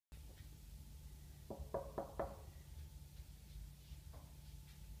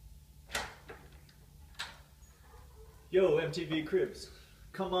Yo, MTV Cribz,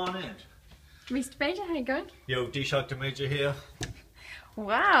 come on in. Mr. Major, how you going? Yo, D-Shock the Major here.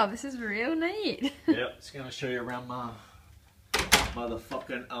 Wow, this is real neat. Yep, just gonna show you around my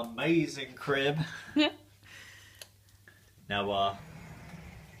motherfucking amazing crib. Yeah. Now,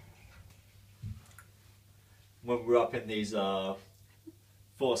 when we're up in these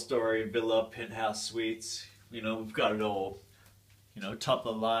 4-story villa penthouse suites, you know, we've got it all, you know, top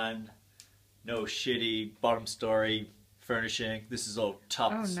of the line, no shitty bottom story furnishing. This is all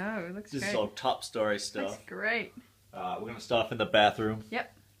top. Oh no, it looks great. This is all top story stuff. Looks great. We're gonna start off in the bathroom.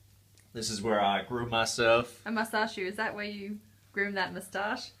 Yep. This is where I grew myself. A mustache you, is that where you groom that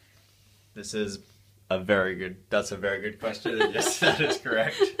mustache? This is that's a very good question. Yes, that is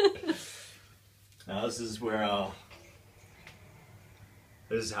correct. Now this is where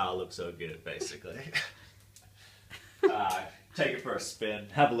this is how I look so good, basically. Take it for a spin,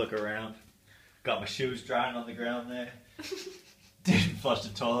 have a look around. Got my shoes drying on the ground there. Didn't flush the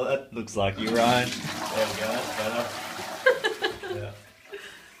toilet. Looks like you, Ryan. There we go, that's better.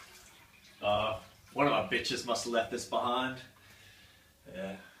 Yeah. One of my bitches must have left this behind.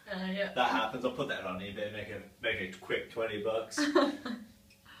 Yeah. Yeah. That happens. I'll put that on eBay. Make a quick $20.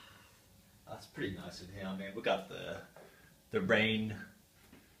 That's pretty nice in here. I mean, we got the rain.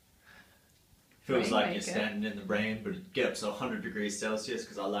 Feels Rain like maker. you're standing in the rain, but it gets up to 100 degrees Celsius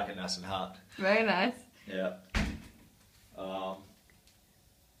because I like it nice and hot. Very nice. Yeah.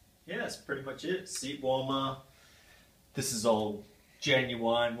 Yeah, that's pretty much it. Seat warmer. This is all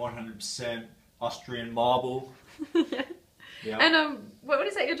genuine, 100% Austrian marble. Yeah. Yeah. And what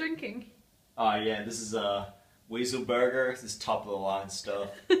is that you're drinking? Yeah, this is a Weasel Burger. This is top of the line stuff.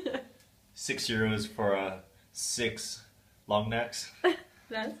 €6 for 6 long necks.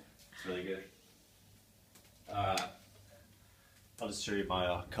 Nice. It's really good. I'll just show you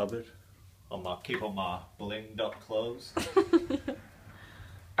my cupboard. Keep all my blinged up clothes.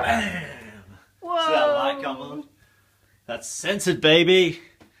 Bam! Whoa! See that light come on? That's censored, baby.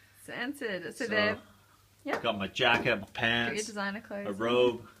 Censored. So they're Got my jacket, my your pants, designer clothes. a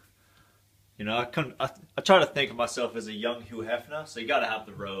robe. You know, I try to think of myself as a young Hugh Hefner, so you gotta have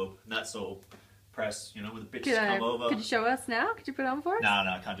the robe, and that's all pressed, you know, when the bitches come over. Could you show us now? Could you put it on for us? No,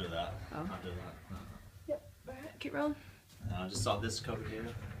 I can't do that. Oh. Can't do that. No. Yep. Alright, keep rolling. Just on this cover here.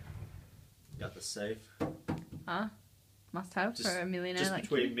 Got the safe. Must have for a millionaire Just like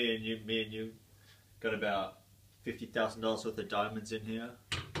between you. me and you, got about $50,000 worth of diamonds in here.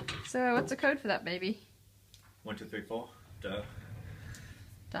 So what's the code for that, baby? 1, 2, 3, 4. Duh.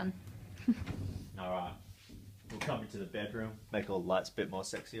 Done. Alright. We'll come into the bedroom, make all the lights a bit more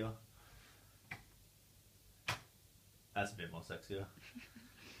sexier. That's a bit more sexier.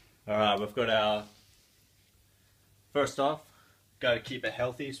 Alright, we've got our... First off, gotta keep it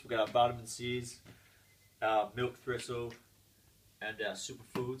healthy, so we've got our vitamin C's, our milk thistle, and our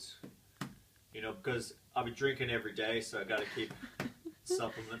superfoods. You know, because I'll be drinking every day, so I gotta keep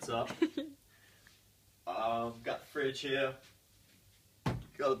supplements up. Got the fridge here.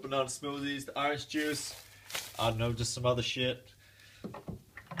 Got the banana smoothies, the orange juice. I don't know, just some other shit.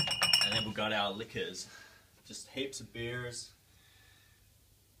 And then we got our liquors. Just heaps of beers.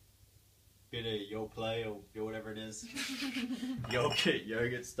 Bit of Yo Play or whatever it is.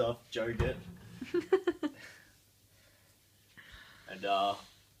 Yogurt stuff, Joe-Git. And on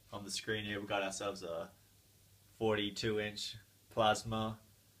the screen here we got ourselves a 42-inch plasma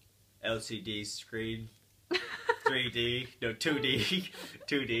LCD screen. 3D, no 2D,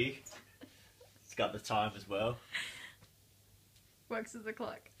 2D. It's got the time as well. Works as a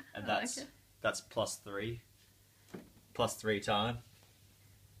clock. And I like it. that's +3. +3 time.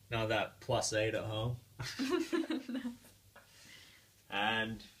 None of that +8 at home.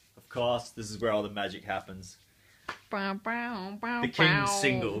 And of course, this is where all the magic happens. The King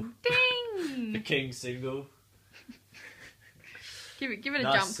single. Ding! The King single. Give it a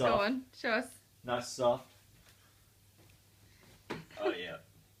Nice jump. soft. Go on, show us. Nice soft. Oh yeah.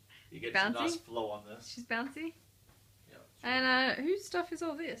 You get some nice Bouncy? flow on this. She's bouncy. Yeah. And whose stuff is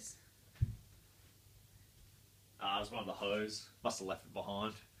all this? It was one of the hoes. Must have left it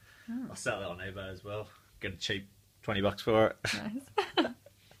behind. Oh. I'll sell that on eBay as well. Get a cheap $20 for it. Nice.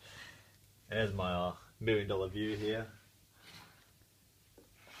 There's my $1 million view here.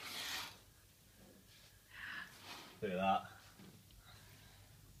 Look at that.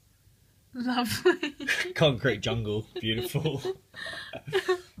 Lovely. Concrete jungle. Beautiful.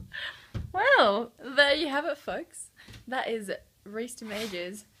 Well, there you have it, folks. That is Reese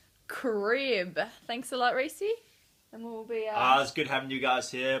Major's crib. Thanks a lot, Reese. And we'll be... It's good having you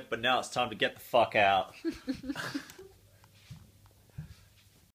guys here, but now it's time to get the fuck out.